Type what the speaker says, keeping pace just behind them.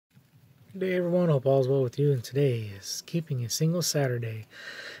Good day everyone, hope all's well with you, and today is keeping a single Saturday,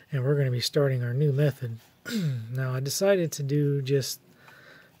 and we're going to be starting our new method. Now I decided to do just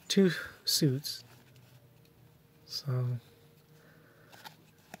 2 suits, and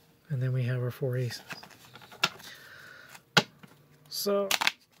then we have our 4 aces. So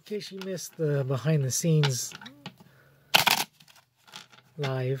in case you missed the behind the scenes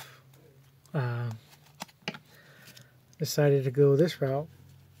live, decided to go this route.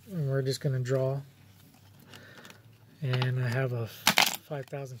 And we're just going to draw, and I have a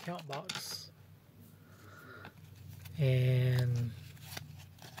 5,000 count box, and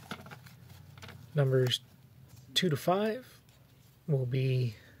numbers 2 to 5 will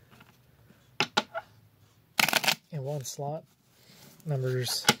be in one slot,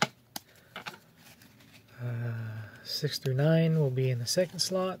 numbers 6 through 9 will be in the second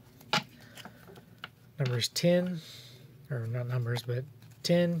slot, numbers 10, or not numbers, but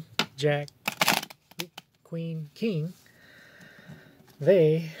 10, Jack, Queen, King,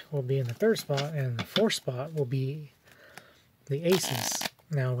 they will be in the third spot, and the fourth spot will be the aces.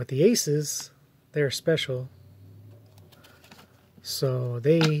 Now with the aces, they're special, so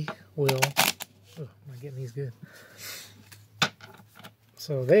they will, oh, am I getting these good?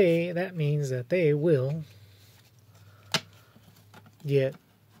 So that means that they will get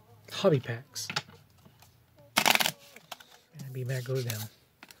hobby packs. B-Mac goes down.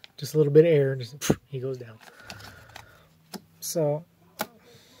 Just a little bit of air, just he goes down. So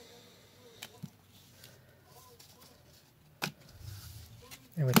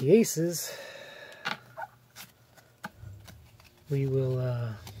and with the aces, we will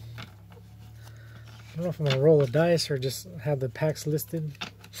I don't know if I'm going to roll a dice or just have the packs listed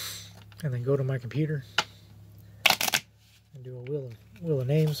and then go to my computer and do a wheel of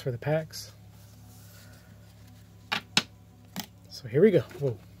names for the packs. So here we go.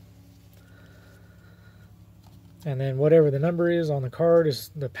 Whoa. And then whatever the number is on the card is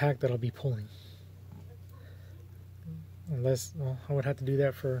the pack that I'll be pulling. Unless, well, I would have to do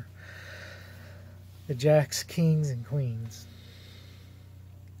that for the jacks, kings, and queens.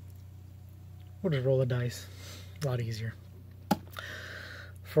 We'll just roll a dice. A lot easier.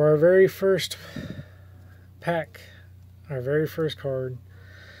 For our very first pack, our very first card,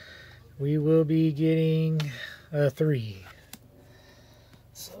 we will be getting a 3.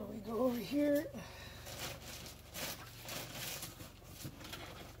 So we go over here.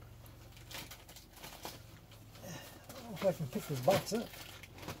 I don't know if I can pick this box up.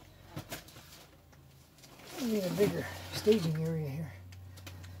 I need a bigger staging area here.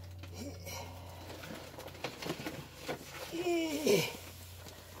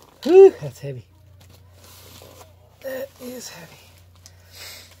 Whew, that's heavy. That is heavy.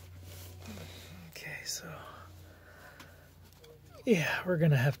 Okay, so yeah, we're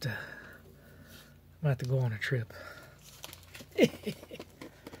gonna have to. I'm gonna have to go on a trip.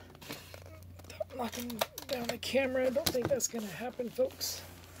 Knocking down the camera. I don't think that's gonna happen, folks.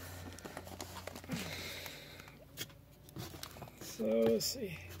 So let's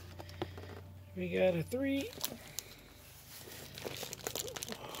see. We got a 3.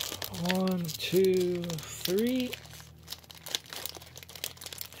 1, 2, 3.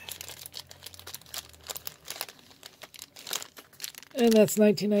 And that's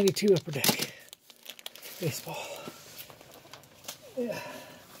 1992 Upper Deck baseball. Yeah,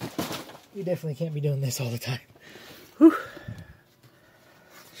 we definitely can't be doing this all the time. Whew.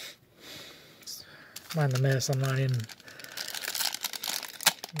 Mind the mess. I'm not in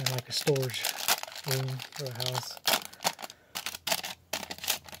like a storage room for the house.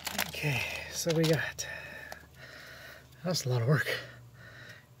 Okay, so we got, that's a lot of work.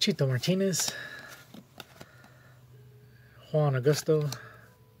 Chito Martinez, Juan Augusto,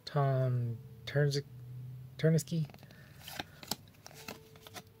 Tom Turniske,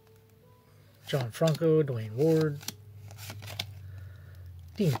 John Franco, Dwayne Ward,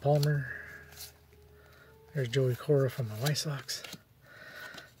 Dean Palmer. There's Joey Cora from the White Sox.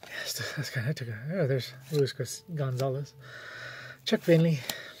 Yes, that's kind of took a. Oh, there's Luis Gonzalez, Chuck Finley,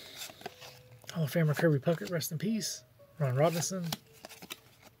 Hall of Famer Kirby Puckett, rest in peace. Ron Robinson,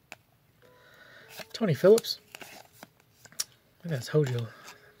 Tony Phillips. I think that's Hojo,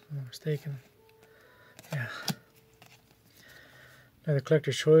 if I'm not mistaken. Yeah. Another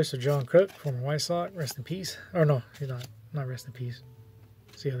collector's choice of John Kruk, former White Sox, rest in peace. Oh no, he's not rest in peace.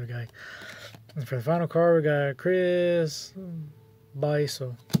 It's the other guy. And for the final card, we got Chris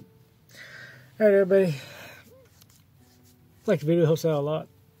Baiso. Alright, everybody. Like the video, helps out a lot.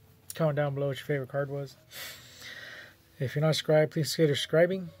 Comment down below what your favorite card was. If you're not subscribed, please consider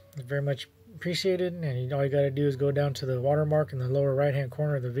subscribing. It's very much appreciated. And all you got to do is go down to the watermark in the lower right hand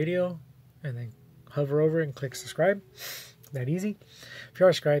corner of the video and then hover over it and click subscribe. That easy. If you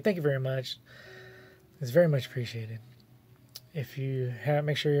are subscribed, thank you very much. It's very much appreciated. If you have,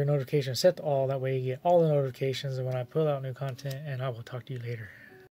 make sure your notifications set to all. That way you get all the notifications when I put out new content, and I will talk to you later.